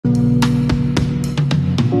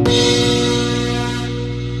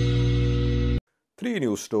Three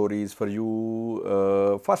news stories for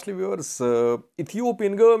you. Firstly, viewers,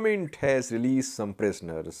 Ethiopian government has released some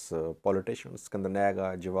prisoners, politicians, Eskinder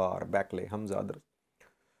Nega, Jawar, Bakle, Hamza, others.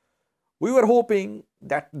 We were hoping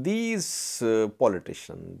that these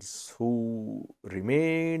politicians who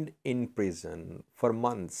remained in prison for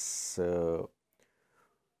months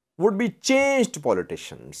would be changed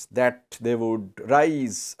politicians, that they would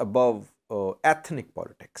rise above ethnic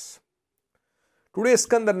politics. Today,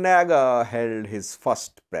 Eskinder Nega held his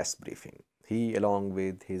first press briefing. He, along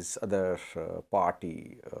with his other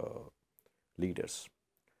party leaders,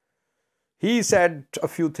 he said a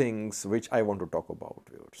few things which I want to talk about,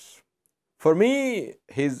 viewers. For me,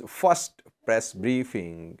 his first press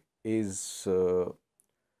briefing is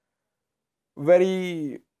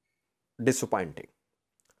very disappointing.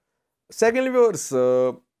 Secondly, viewers,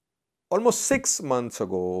 almost 6 months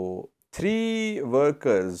ago, three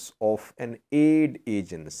workers of an aid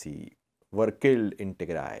agency were killed in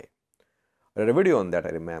Tigray. I read a video on that, I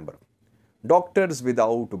remember. Doctors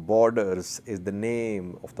Without Borders is the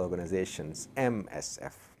name of the organization's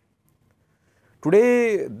MSF.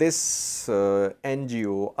 Today, this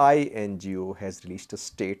NGO has released a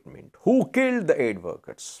statement. Who killed the aid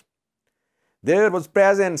workers? There was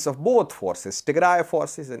presence of both forces, Tigray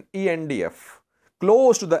forces and ENDF,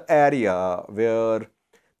 close to the area where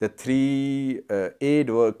the three aid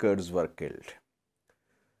workers were killed.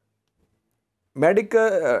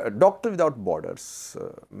 Doctors Without Borders,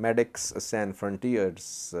 Medics Sans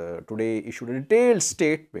Frontiers, today issued a detailed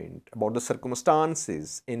statement about the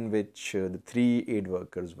circumstances in which the three aid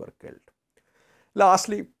workers were killed.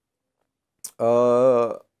 Lastly,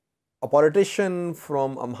 a politician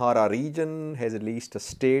from Amhara region has released a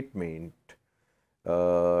statement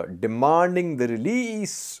demanding the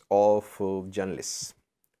release of journalists.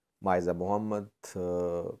 Maiza Muhammad,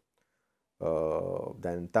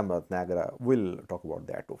 then Tamrat Nagra. We'll talk about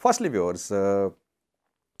that too. Firstly, viewers, Eskinder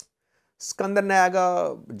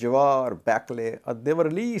Nega, Jawar, Bakle, they were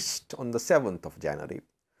released on the 7th of January.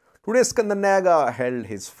 Today, Eskinder Nega held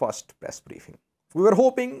his first press briefing. We were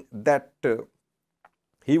hoping that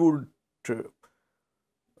he would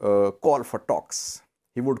call for talks.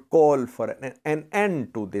 He would call for an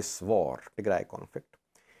end to this war, Tigray conflict.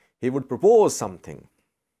 He would propose something.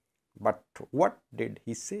 But what did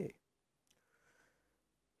he say?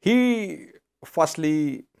 He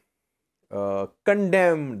firstly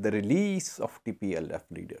condemned the release of TPLF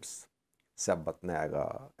leaders, Sabbat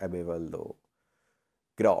Naga, Abevaldo,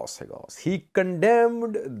 Gross. He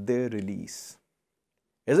condemned their release.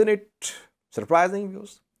 Isn't it surprising,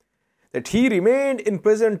 views, that he remained in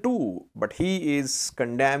prison too, but he is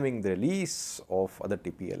condemning the release of other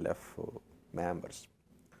TPLF members.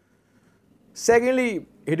 Secondly,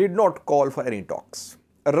 he did not call for any talks.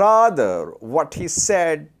 Rather, what he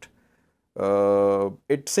said,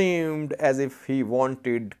 it seemed as if he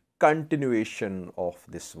wanted continuation of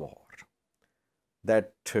this war,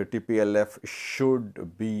 that TPLF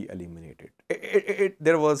should be eliminated.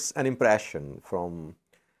 There was an impression from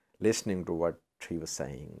listening to what he was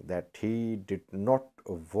saying, that he did not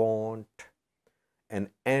want an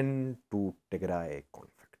end to Tigray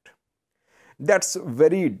conflict. That's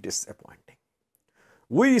very disappointing.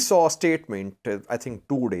 We saw a statement, I think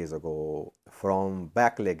 2 days ago, from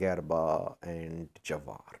Bakle Gerba and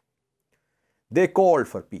Jawar. They called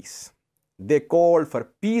for peace. They called for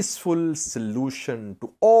peaceful solution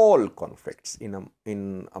to all conflicts in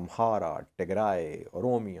Amhara, Tigray,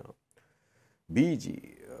 Oromia,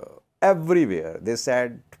 BG, everywhere. They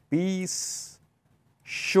said peace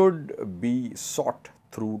should be sought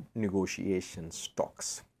through negotiations,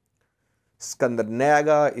 talks. Eskinder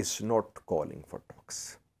Nega is not calling for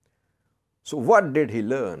talks. So what did he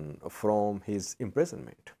learn from his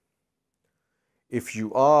imprisonment? If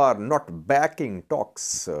you are not backing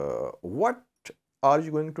talks, what are you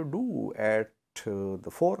going to do at the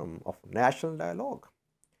forum of national dialogue?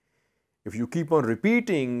 If you keep on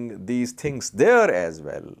repeating these things there as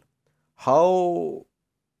well, how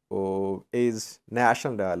is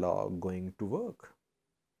national dialogue going to work?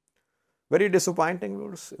 Very disappointing,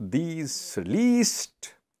 viewers. These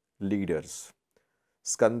released leaders,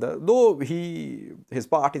 Eskinder, though his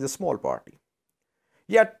party is a small party,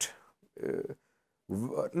 yet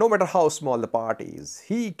no matter how small the party is,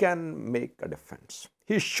 he can make a difference.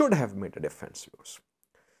 He should have made a difference, viewers.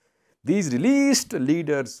 These released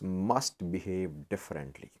leaders must behave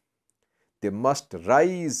differently. They must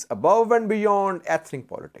rise above and beyond ethnic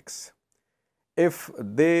politics. If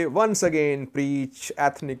they once again preach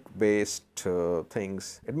ethnic-based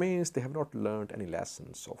things, it means they have not learned any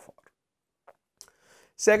lessons so far.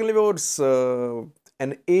 Secondly, viewers,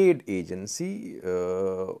 an aid agency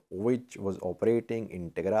which was operating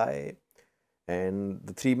in Tigray, and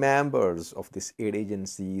the 3 members of this aid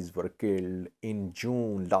agencies were killed in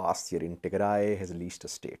June last year in Tigray, has released a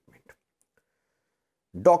statement.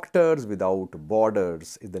 Doctors Without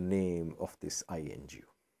Borders is the name of this INGO.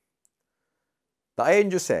 The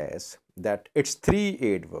INGO says that its 3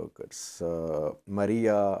 aid workers,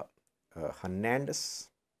 Maria Hernandez,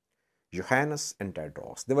 Johannes and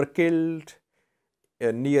Tedros, they were killed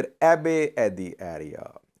near Abe Adi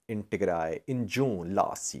area in Tigray in June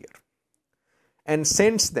last year. And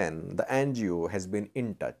since then, the NGO has been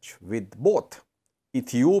in touch with both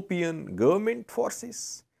Ethiopian government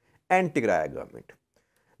forces and Tigray government.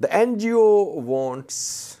 The NGO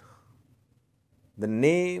wants the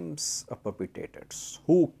names of perpetrators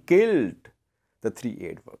who killed the 3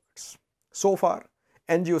 aid workers. So far,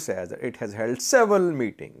 NGO says that it has held several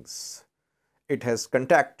meetings. It has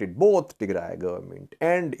contacted both Tigray government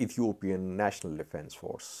and Ethiopian National Defense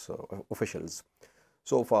Force officials.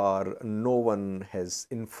 So far, no one has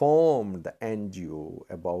informed the NGO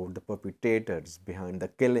about the perpetrators behind the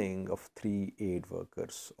killing of 3 aid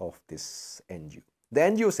workers of this NGO. The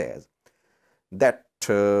NGO says that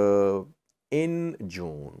in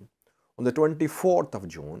June, on the 24th of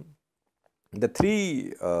June, the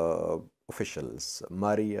 3 officials,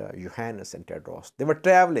 Maria, Johannes and Tedros, they were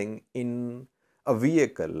traveling in a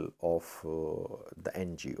vehicle of the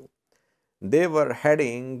NGO. They were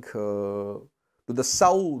heading to the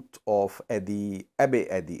south of Abe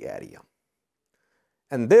Adi area.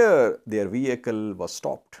 And there their vehicle was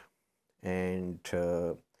stopped and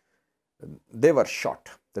they were shot,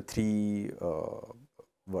 the 3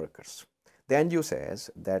 workers. The NGO says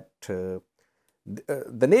that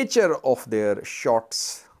the nature of their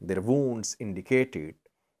shots, their wounds indicated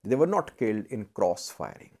they were not killed in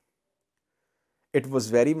cross-firing. It was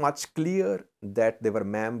very much clear that they were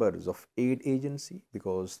members of aid agency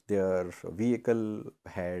because their vehicle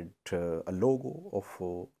had a logo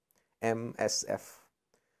of MSF.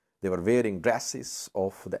 They were wearing dresses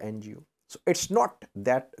of the NGO. So it's not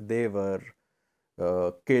that they were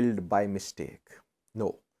killed by mistake.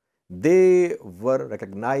 No, they were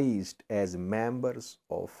recognized as members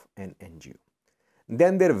of an NGO.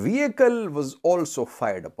 Then their vehicle was also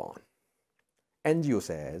fired upon. NGO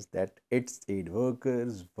says that its aid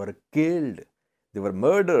workers were killed, they were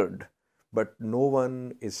murdered, but no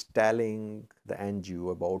one is telling the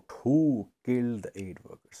NGO about who killed the aid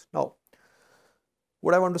workers. Now,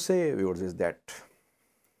 what I want to say, viewers, is that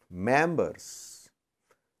members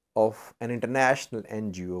of an international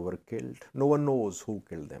NGO were killed. No one knows who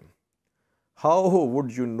killed them. How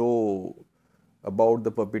would you know about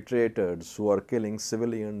the perpetrators who are killing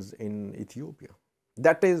civilians in Ethiopia?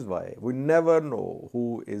 That is why we never know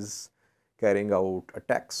who is carrying out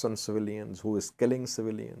attacks on civilians, who is killing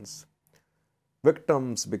civilians.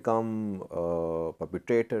 Victims become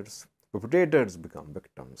perpetrators, perpetrators become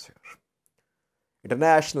victims here.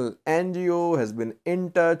 International NGO has been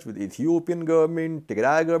in touch with Ethiopian government,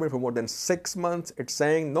 Tigray government for more than 6 months. It's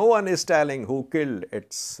saying no one is telling who killed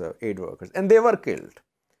its aid workers. And they were killed.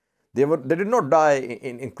 They did not die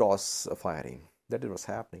in cross firing. That is what's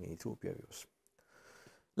happening in Ethiopia.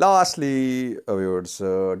 Lastly, viewers,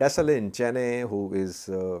 Desalin Chene, who is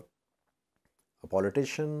a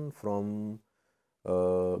politician from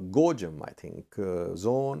Gojam, I think,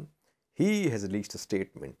 zone, he has released a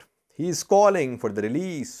statement. He is calling for the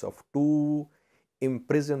release of 2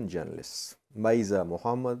 imprisoned journalists, Maiza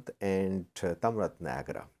Muhammad and Tamrat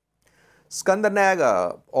Nagra. Eskinder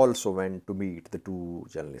Nega also went to meet the 2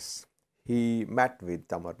 journalists. He met with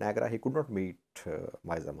Tamrat Nagra. He could not meet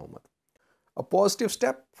Maiza Muhammad. A positive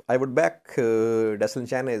step. I would back Desalin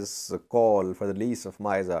Chene's call for the release of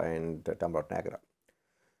Maiza and Tamrat Nagra.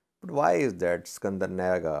 But why is that Eskinder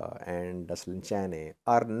Nega and Desalin Chene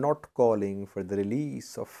are not calling for the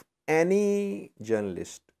release of any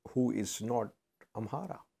journalist who is not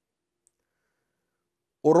Amhara?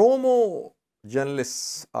 Oromo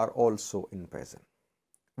journalists are also in prison.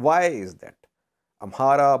 Why is that?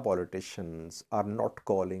 Amhara politicians are not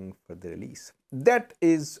calling for the release. That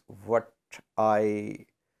is what I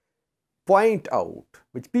point out,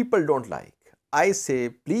 which people don't like. I say,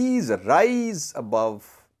 please rise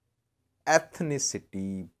above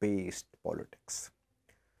ethnicity-based politics.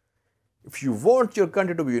 If you want your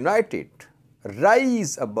country to be united,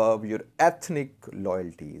 rise above your ethnic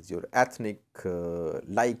loyalties, your ethnic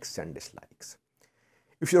likes and dislikes.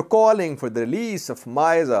 If you're calling for the release of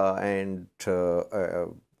Maiza and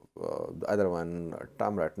the other one,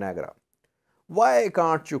 Tamrat Nagra, why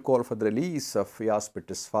can't you call for the release of Yaspir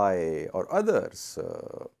Tesfaye or others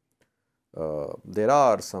There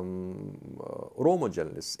are some Oromo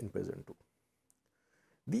journalists in prison too.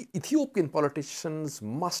 The Ethiopian politicians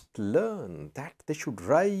must learn that they should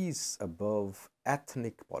rise above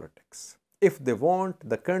ethnic politics if they want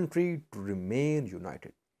the country to remain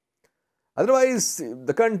united. Otherwise,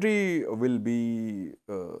 the country will be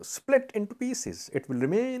split into pieces. It will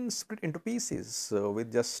remain split into pieces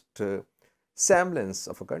with just semblance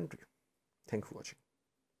of a country. Thank you for watching.